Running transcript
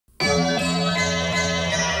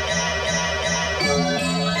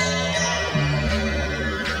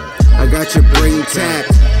got your brain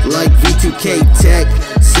tapped like V2K tech.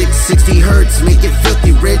 660 hertz, make it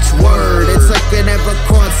filthy rich word. It's like I never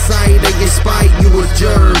caught sight of your spite, you a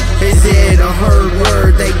germ. Is it a heard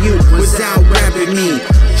word that you was out rapping me?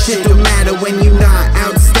 Shit don't matter when you not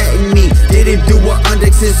outstatting me. Didn't do what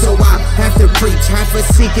Undex is, so I have to preach. Half a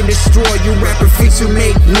seek and destroy you rapper freaks who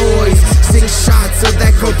make noise. 6 shots of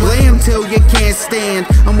that blam till you can't stand.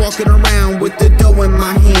 I'm walking around with the dough in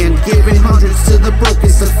my hand, giving hundreds to the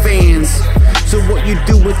brokest of fans. So what you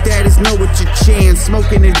do with that is know it's your chance.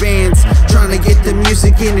 Smoke in advance, trying to get the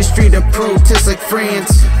music industry to protest like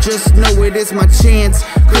France. Just know it is my chance.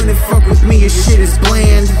 Couldn't fuck with me, your shit is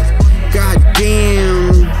bland.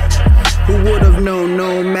 Goddamn, who would've known?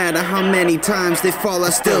 No matter how many times they fall,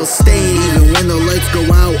 I still stand. Even when the lights go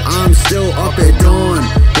out, I'm still up at dawn,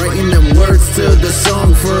 writing them words to the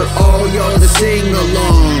song for all y'all to sing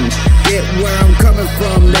along. Get where I'm coming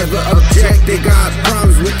from, never object. They got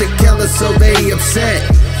problems with the Keller, so they upset.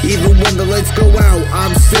 Even when the lights go out,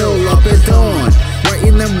 I'm still up at dawn,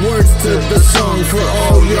 writing them words to the song for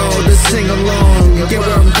all y'all to sing along. Get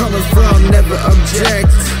where I'm coming from, never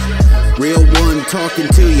object. Real one talking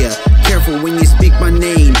to ya, careful when you speak my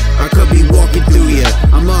name, I could be walking through ya.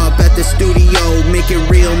 I'm up at the studio making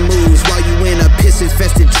real moves, while you in a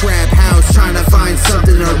piss-infested trap house trying to find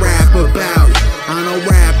something to rap about. I don't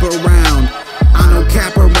rap around, I don't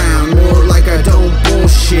cap around, more like I don't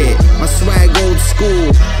bullshit. My swag old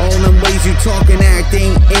school, all them ways you talk and act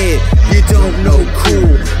ain't it. You don't know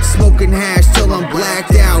cool, smoking hash till I'm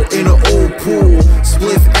blacked out in an old pool.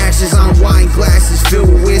 Spliff ashes on wine glasses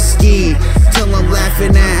filled with whiskey, till I'm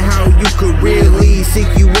laughing at how you could really think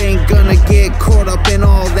you ain't gonna get caught up in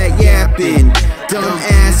all that yapping. Dumb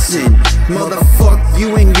assing, motherfuck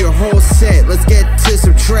you and your whole set. Let's get to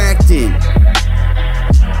subtracting.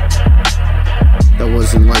 That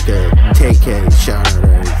wasn't like a KK shout out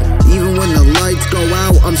or anything. Even when the lights go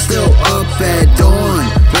out, I'm still up at dawn,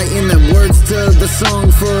 writing them words to the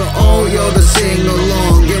song for all y'all to sing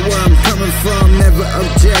along. Get where I'm coming from, never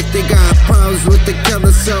object. They got problems with the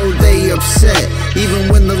Keller, so they upset.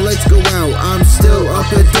 Even when the lights go out, I'm still up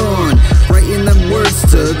at dawn, writing them words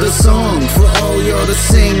to the song for all y'all to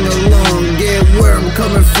sing along. Get where I'm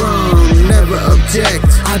coming from, never object.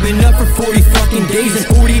 I've been up for 40 fucking days and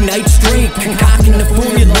 40 nights straight, concocting the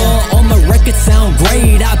formula, all my records sound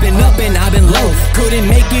great. I've been up and I've been low, couldn't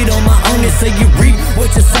make it on my own. They say you reap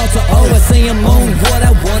what you saw to owe, I say I'm on what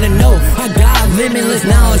I wanna know. I got limitless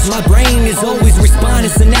knowledge, my brain is always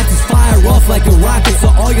responding, synapses fire off like a rocket.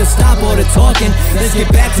 So all you'll stop all the talking, let's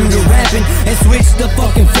get back to the rapping and switch the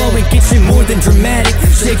fucking flow and get shit more than dramatic.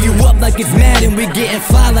 Shake you up like it's Madden, we getting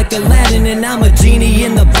fly like Aladdin, and I'm a genie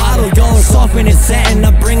in the bottle. Y'all are softening and satin,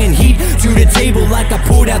 I'm bringing heat to the table like I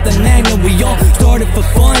pulled out the Magnum. We all started for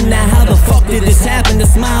fun, now how the fuck did this happen? The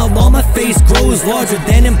smile on my face grows larger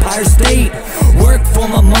than Empire State. Work for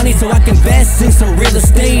my money so I can invest in some real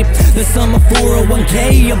estate. The summer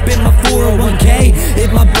 401k, up in my 401k.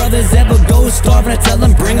 If my brothers ever go starving, I tell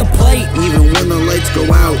them bring a plate. Even when the lights go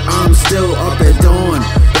out, I'm still up at dawn,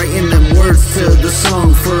 writing them words to the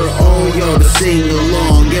song for all y'all to sing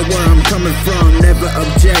along. Get where I'm coming from, never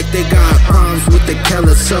object. They got problems with the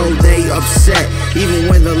Keller, so they upset. Even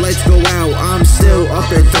when the lights go out, I'm still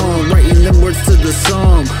up at dawn, writing them words to the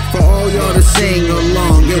song for all y'all to sing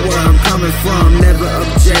along. Get where I'm coming from, never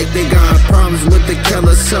object. They got problems with the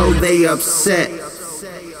Keller, so they upset.